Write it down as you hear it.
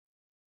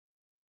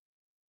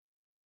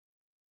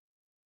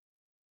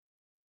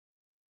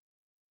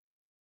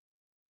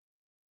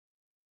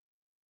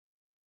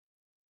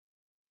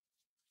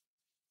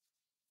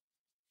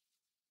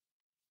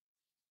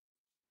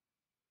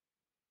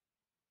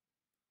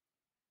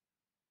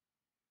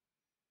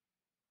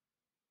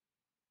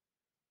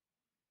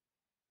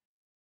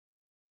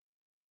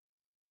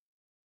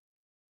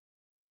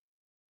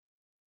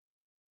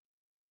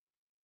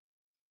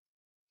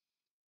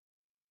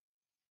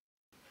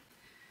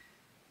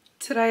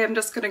Today I'm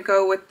just going to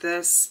go with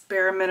this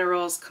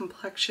bareMinerals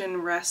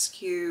Complexion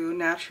Rescue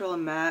Natural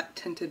and Matte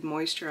Tinted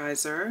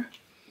Moisturizer.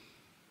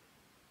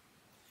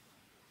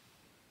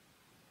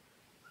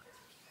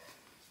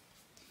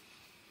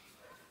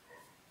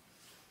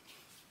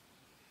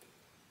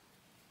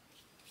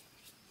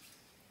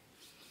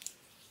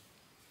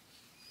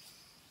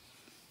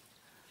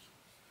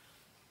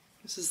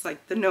 This is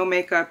like the no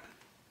makeup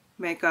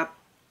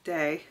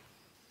day.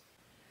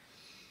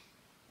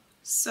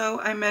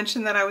 So I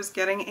mentioned that I was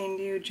getting a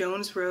new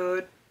Jones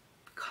Road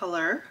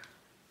color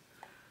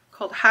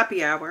called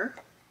Happy Hour.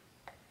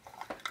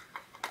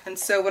 And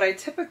so what I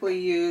typically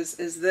use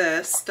is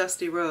this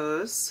Dusty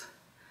Rose.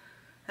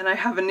 And I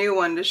have a new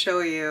one to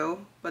show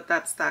you, but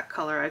that's that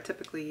color I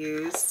typically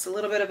use. It's a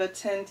little bit of a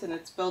tint and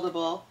it's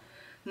buildable.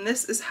 And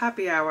this is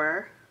Happy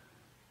Hour.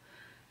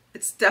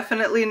 It's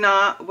definitely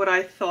not what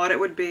I thought it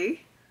would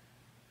be,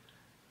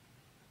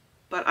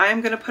 but I am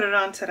going to put it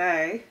on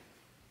today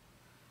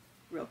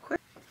real quick.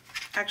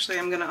 Actually,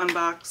 I'm going to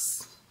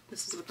unbox.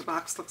 This is what the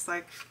box looks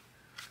like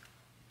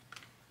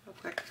real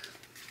quick.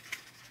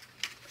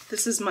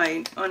 This is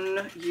my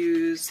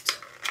unused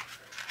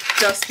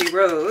Dusty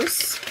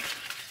Rose.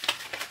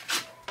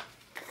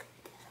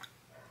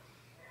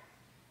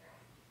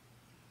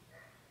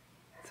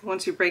 So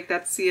once you break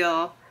that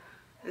seal,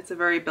 it's a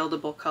very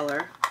buildable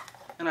color.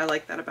 And I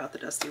like that about the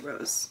Dusty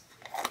Rose.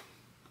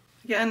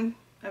 Again,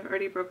 I've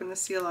already broken the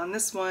seal on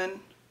this one.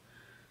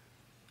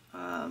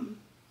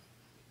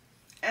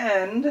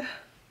 And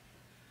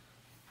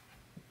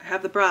I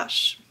have the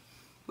brush,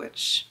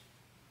 which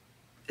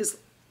is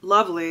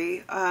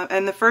lovely.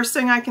 And the first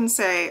thing I can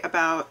say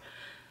about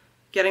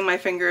getting my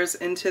fingers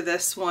into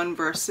this one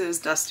versus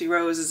Dusty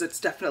Rose is it's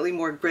definitely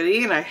more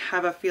gritty, and I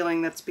have a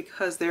feeling that's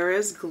because there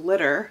is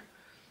glitter.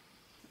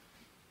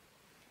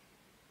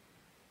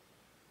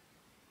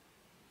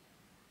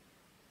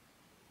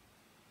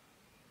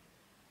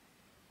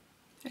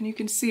 And you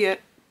can see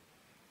it.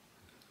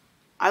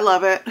 I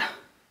love it.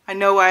 I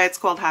know why it's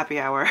called Happy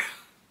Hour,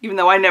 even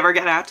though I never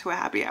get out to a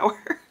happy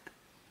hour.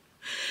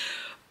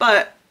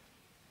 But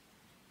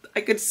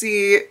I could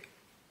see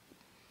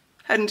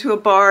heading to a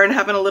bar and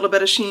having a little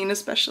bit of sheen,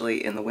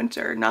 especially in the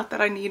winter. Not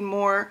that I need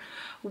more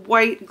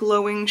white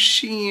glowing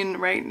sheen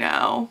right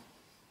now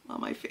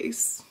on my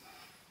face,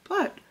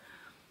 but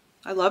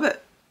I love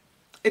it.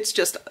 It's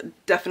just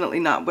definitely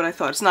not what I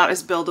thought. It's not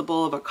as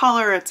buildable of a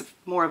color, it's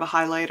more of a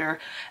highlighter.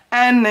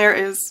 And there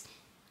is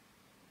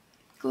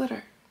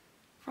glitter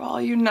for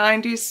all you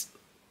 90s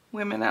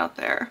women out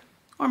there,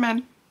 or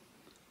men.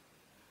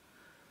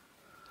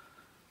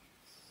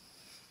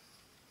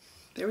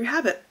 There we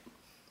have it.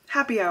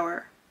 Happy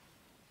Hour.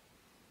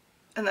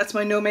 And that's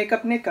my no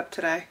makeup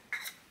today.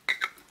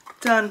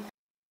 Done.